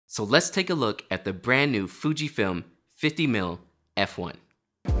So let's take a look at the brand new Fujifilm 50mm f1.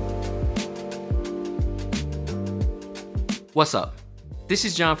 What's up? This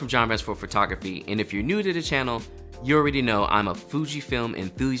is John from John Best for Photography, and if you're new to the channel, you already know I'm a Fujifilm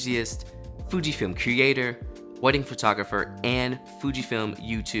enthusiast, Fujifilm creator, wedding photographer, and Fujifilm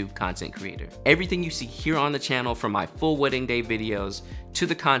YouTube content creator. Everything you see here on the channel, from my full wedding day videos to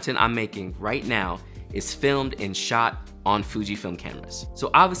the content I'm making right now, is filmed and shot on Fujifilm cameras.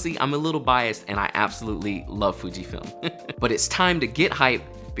 So obviously I'm a little biased and I absolutely love Fujifilm. But it's time to get hype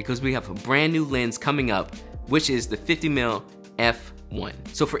because we have a brand new lens coming up, which is the 50mm f1.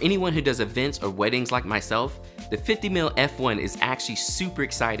 So for anyone who does events or weddings like myself, the 50mm f1 is actually super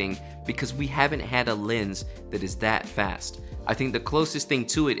exciting because we haven't had a lens that is that fast. I think the closest thing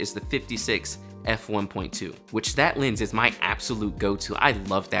to it is the 56 f1.2, which that lens is my absolute go-to. I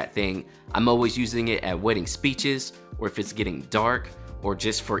love that thing. I'm always using it at wedding speeches, or if it's getting dark, or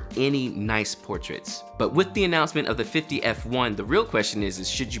just for any nice portraits. But with the announcement of the 50 f1, the real question is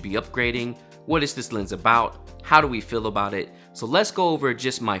should you be upgrading? What is this lens about? How do we feel about it? So let's go over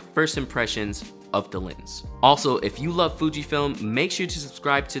just my first impressions of the lens. Also, if you love Fujifilm, make sure to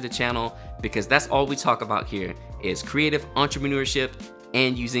subscribe to the channel because that's all we talk about here is creative entrepreneurship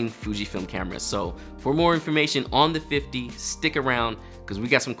and using Fujifilm cameras. So for more information on the 50, stick around because we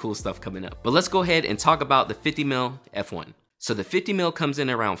got some cool stuff coming up. But let's go ahead and talk about the 50mm f1. So the 50mm comes in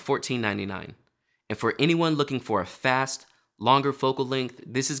around $14.99. And for anyone looking for a fast, longer focal length,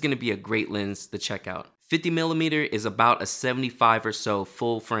 this is gonna be a great lens to check out. 50mm is about a 75 or so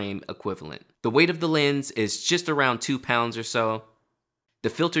full frame equivalent. The weight of the lens is just around 2 pounds or so. The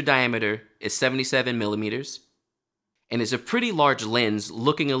filter diameter is 77mm. And it's a pretty large lens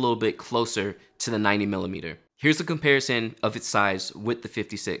looking a little bit closer to the 90mm. Here's a comparison of its size with the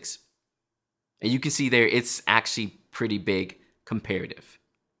 56. And you can see there, it's actually pretty big comparative.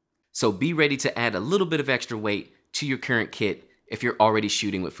 So be ready to add a little bit of extra weight to your current kit if you're already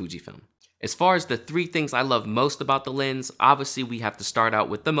shooting with Fujifilm. As far as the 3 things I love most about the lens, obviously we have to start out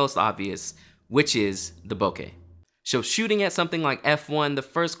with the most obvious, which is the bokeh. So shooting at something like f1, the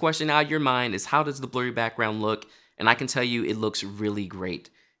first question out of your mind is how does the blurry background look? And I can tell you it looks really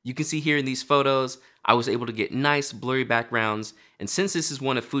great. You can see here in these photos, I was able to get nice blurry backgrounds. And since this is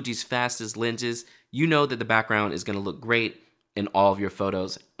one of Fuji's fastest lenses, you know that the background is gonna look great in all of your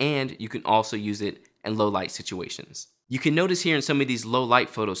photos. And you can also use it in low light situations. You can notice here in some of these low light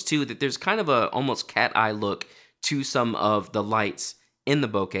photos too, that there's kind of a almost cat eye look to some of the lights in the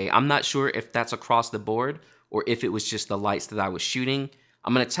bokeh. I'm not sure if that's across the board or if it was just the lights that I was shooting.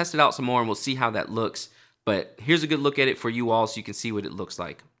 I'm gonna test it out some more and we'll see how that looks. But here's a good look at it for you all so you can see what it looks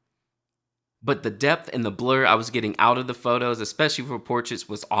like. But the depth and the blur I was getting out of the photos, especially for portraits,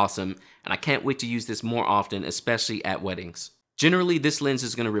 was awesome. And I can't wait to use this more often, especially at weddings. Generally, this lens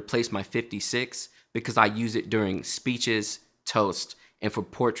is gonna replace my 56 because I use it during speeches, toast, and for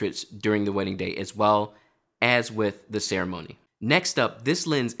portraits during the wedding day, as well as with the ceremony. Next up, this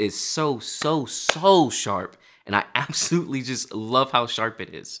lens is so sharp, and I absolutely just love how sharp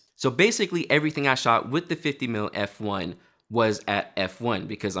it is. So basically everything I shot with the 50mm f1 was at f1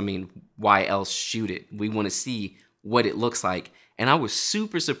 because I mean, why else shoot it? We want to see what it looks like. And I was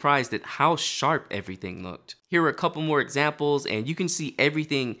super surprised at how sharp everything looked. Here are a couple more examples and you can see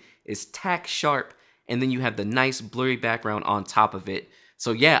everything is tack sharp and then you have the nice blurry background on top of it.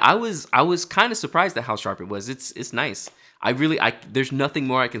 So yeah, I was kind of surprised at how sharp it was. It's nice. There's nothing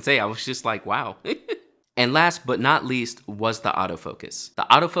more I can say. I was just like, wow. And last but not least was the autofocus. The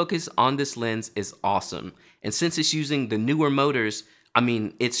autofocus on this lens is awesome. And since it's using the newer motors, I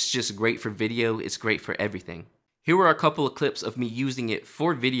mean, it's just great for video, it's great for everything. Here were a couple of clips of me using it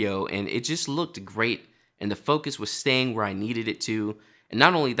for video and it just looked great and the focus was staying where I needed it to. And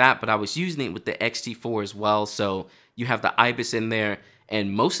not only that, but I was using it with the X-T4 as well, so you have the IBIS in there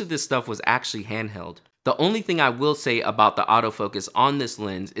and most of this stuff was actually handheld. The only thing I will say about the autofocus on this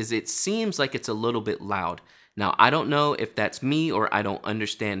lens is it seems like it's a little bit loud. Now, I don't know if that's me or I don't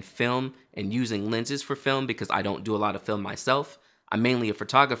understand film and using lenses for film because I don't do a lot of film myself. I'm mainly a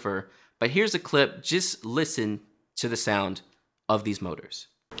photographer, but here's a clip. Just listen to the sound of these motors.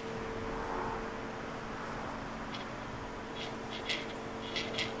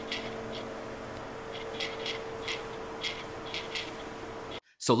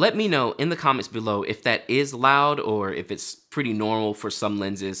 So let me know in the comments below if that is loud or if it's pretty normal for some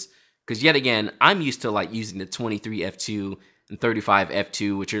lenses. Because yet again, I'm used to like using the 23 f2 and 35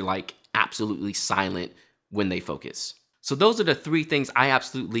 f2, which are like absolutely silent when they focus. So those are the 3 things I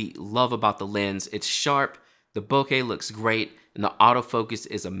absolutely love about the lens. It's sharp, the bokeh looks great, and the autofocus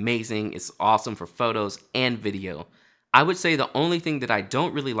is amazing. It's awesome for photos and video. I would say the only thing that I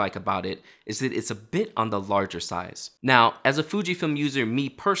don't really like about it is that it's a bit on the larger size. Now, as a Fujifilm user, me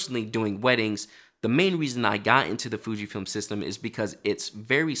personally doing weddings, the main reason I got into the Fujifilm system is because it's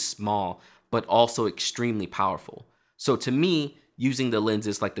very small, but also extremely powerful. So to me, using the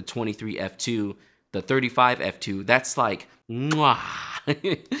lenses like the 23 f2, the 35 f2, that's like, mwah.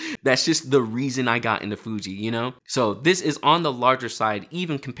 That's just the reason I got into Fuji, you know? So this is on the larger side,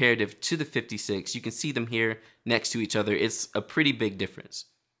 even comparative to the 56. You can see them here next to each other. It's a pretty big difference.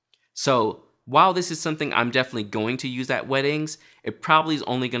 So while this is something I'm definitely going to use at weddings, it probably is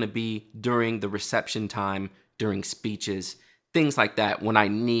only gonna be during the reception time, during speeches, things like that, when I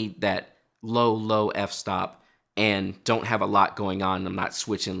need that low f-stop and don't have a lot going on. I'm not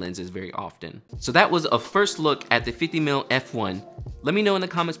switching lenses very often. So that was a first look at the 50mm f1. Let me know in the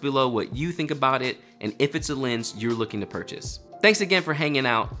comments below what you think about it and if it's a lens you're looking to purchase. Thanks again for hanging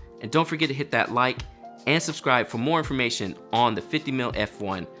out, and don't forget to hit that like and subscribe for more information on the 50mm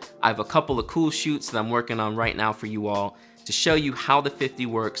f1. I have a couple of cool shoots that I'm working on right now for you all to show you how the 50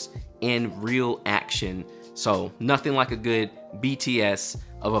 works in real action. So nothing like a good BTS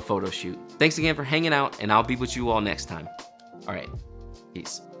of a photo shoot. Thanks again for hanging out, and I'll be with you all next time. All right,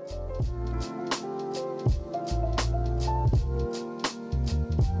 peace.